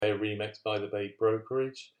Remax by the Bay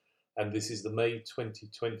Brokerage, and this is the May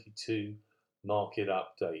 2022 market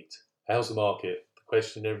update. How's the market? The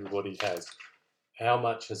question everybody has. How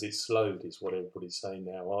much has it slowed is what everybody's saying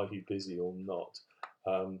now. Are you busy or not?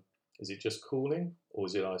 Is it just cooling or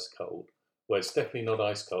is it ice cold? Well, it's definitely not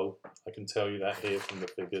ice cold. I can tell you that here from the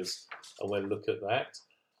figures, and we'll look at that.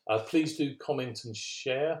 Please do comment and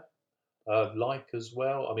share, like as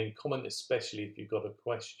well. I mean, comment especially if you've got a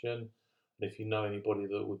question. And if you know anybody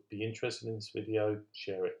that would be interested in this video,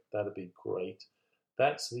 share it. That'd be great.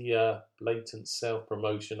 That's the latent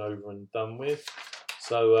self-promotion over and done with.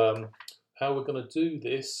 So how we're going to do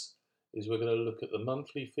this is we're going to look at the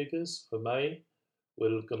monthly figures for May.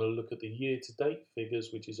 We're going to look at the year-to-date figures,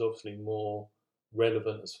 which is obviously more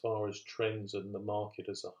relevant as far as trends in the market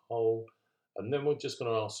as a whole. And then we're just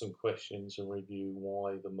going to ask some questions and review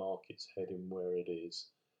why the market's heading where it is.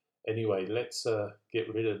 Anyway, let's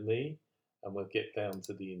get rid of me and we'll get down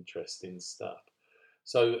to the interesting stuff.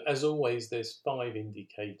 So as always, there's 5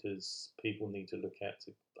 indicators people need to look at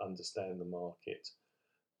to understand the market.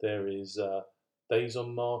 There is days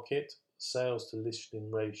on market, sales to listing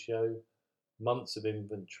ratio, months of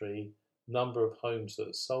inventory, number of homes that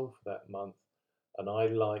are sold for that month, and I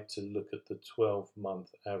like to look at the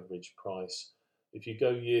 12-month average price. If you go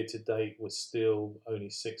year to date, we're still only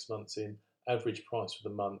 6 months in. Average price for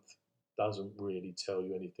the month doesn't really tell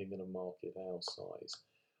you anything in a market our size.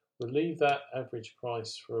 We'll leave that average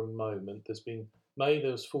price for a moment. May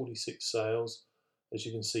there was 46 sales. As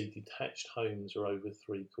you can see, detached homes are over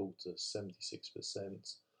 3/4,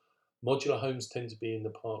 76%. Modular homes tend to be in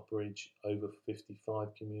the Park Bridge over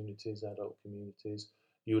 55 communities, adult communities.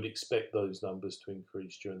 You would expect those numbers to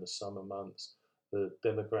increase during the summer months. The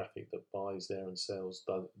demographic that buys there and sells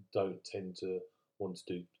don't tend to want to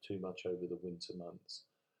do too much over the winter months.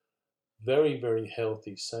 Very, very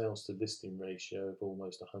healthy sales to listing ratio of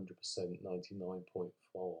almost 100%,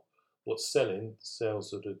 99.4. What's selling?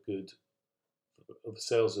 Sales at a good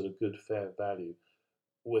fair value.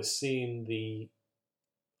 We're seeing the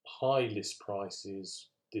high list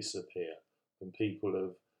prices disappear, and people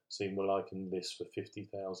have seen, well, I can list for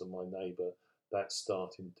 50,000 my neighbour. That's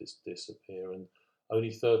starting to disappear, and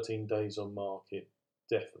only 13 days on market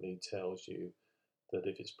definitely tells you that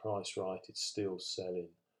if it's priced right, it's still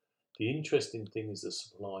selling. The interesting thing is the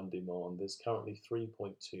supply and demand. There's currently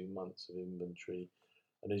 3.2 months of inventory,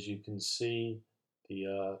 and as you can see,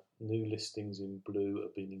 the new listings in blue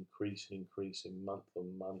have been increasing month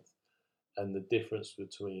on month, and the difference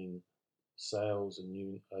between sales and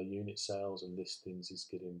unit sales and listings is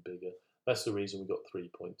getting bigger. That's the reason we got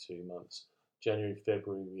 3.2 months. January,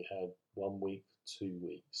 February, we had 1 week, 2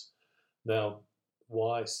 weeks. Now,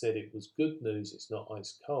 why I said it was good news, it's not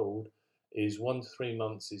ice cold, is 1 to 3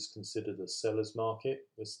 months is considered a seller's market.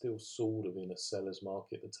 We're still sort of in a seller's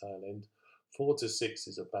market at the tail end. 4 to 6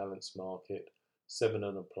 is a balanced market. 7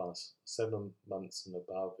 months and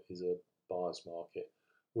above is a buyer's market.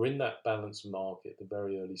 We're in that balanced market at the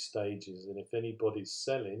very early stages, and if anybody's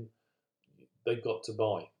selling, they've got to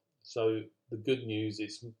buy. So the good news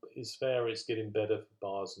is fair, it's getting better for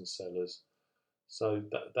buyers and sellers. So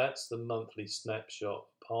that's the monthly snapshot,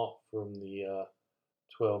 apart from the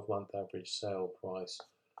 12-month average sale price,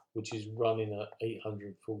 which is running at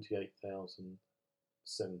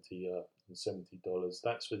 $848,070.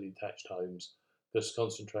 That's for detached homes. Just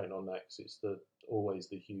concentrating on that because it's always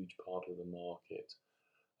the huge part of the market.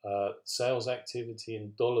 Sales activity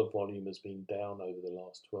and dollar volume has been down over the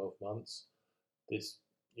last 12 months. The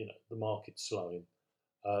market's slowing,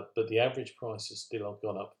 but the average price has still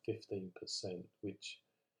gone up 15%, which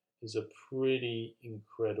is a pretty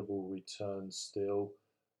incredible return still.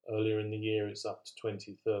 Earlier in the year, it's up to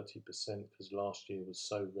 20-30% because last year was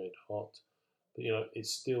so red hot. But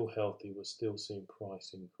it's still healthy. We're still seeing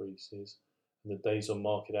price increases, and the days on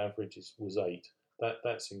market average was 8.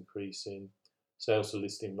 That's increasing. Sales to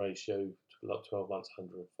listing ratio, 12 months,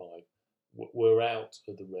 105. We're out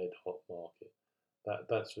of the red hot market.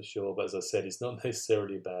 That's for sure. But as I said, it's not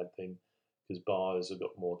necessarily a bad thing because buyers have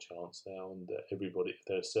got more chance now, and everybody, if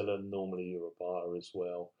they're a seller, normally you're a buyer as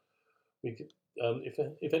well.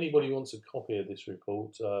 If anybody wants a copy of this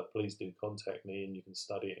report, please do contact me, and you can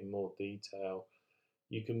study it in more detail.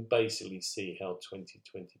 You can basically see how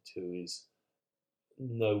 2022 is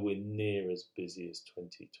nowhere near as busy as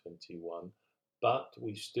 2021. But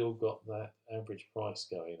we've still got that average price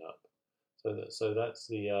going up, so that's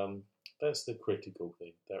the critical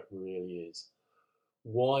thing. That really is.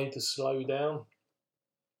 Why the slowdown?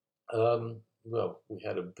 Well, we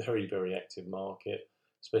had a very, very active market,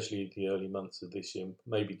 especially the early months of this year.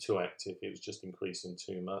 Maybe too active. It was just increasing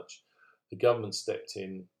too much. The government stepped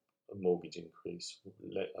in mortgage increase,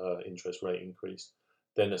 interest rate increase,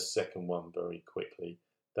 then a second one very quickly.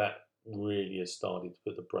 That really has started to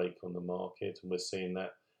put the brake on the market, and we're seeing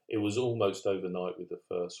that. It was almost overnight with the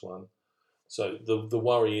first one. So the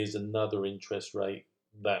worry is another interest rate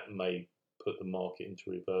that may put the market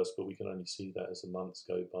into reverse, but we can only see that as the months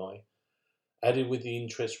go by. Added with the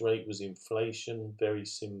interest rate was inflation, very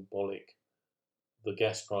symbolic. The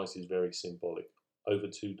gas price is very symbolic. Over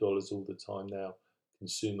 $2 all the time now.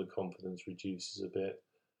 Consumer confidence reduces a bit.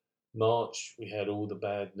 March, we had all the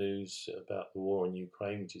bad news about the war in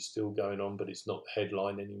Ukraine, which is still going on, but it's not the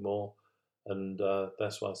headline anymore. And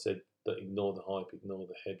that's why I said that ignore the hype, ignore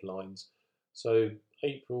the headlines. So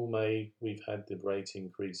April, May, we've had the rate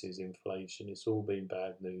increases, inflation. It's all been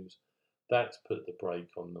bad news. That's put the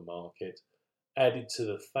brake on the market. Added to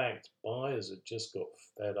the fact buyers had just got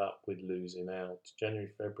fed up with losing out. January,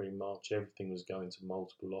 February, March, everything was going to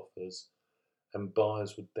multiple offers, and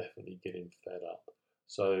buyers were definitely getting fed up.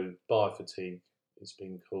 So buyer fatigue it's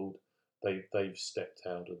been called. They've stepped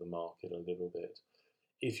out of the market a little bit.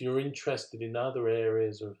 If you're interested in other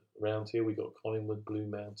areas around here, we've got Collingwood, Blue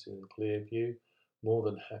Mountain and Clearview. More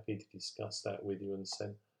than happy to discuss that with you and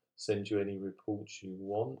send you any reports you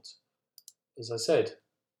want. As I said,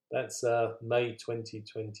 that's May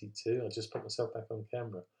 2022. I just put myself back on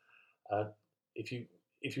camera. If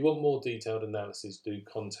you want more detailed analysis, do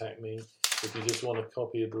contact me. If you just want a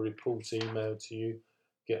copy of the report emailed to you,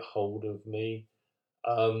 get hold of me.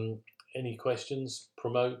 Any questions,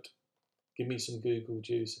 promote, give me some Google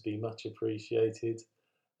juice, it'd be much appreciated.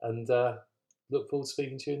 And look forward to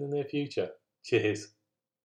speaking to you in the near future. Cheers.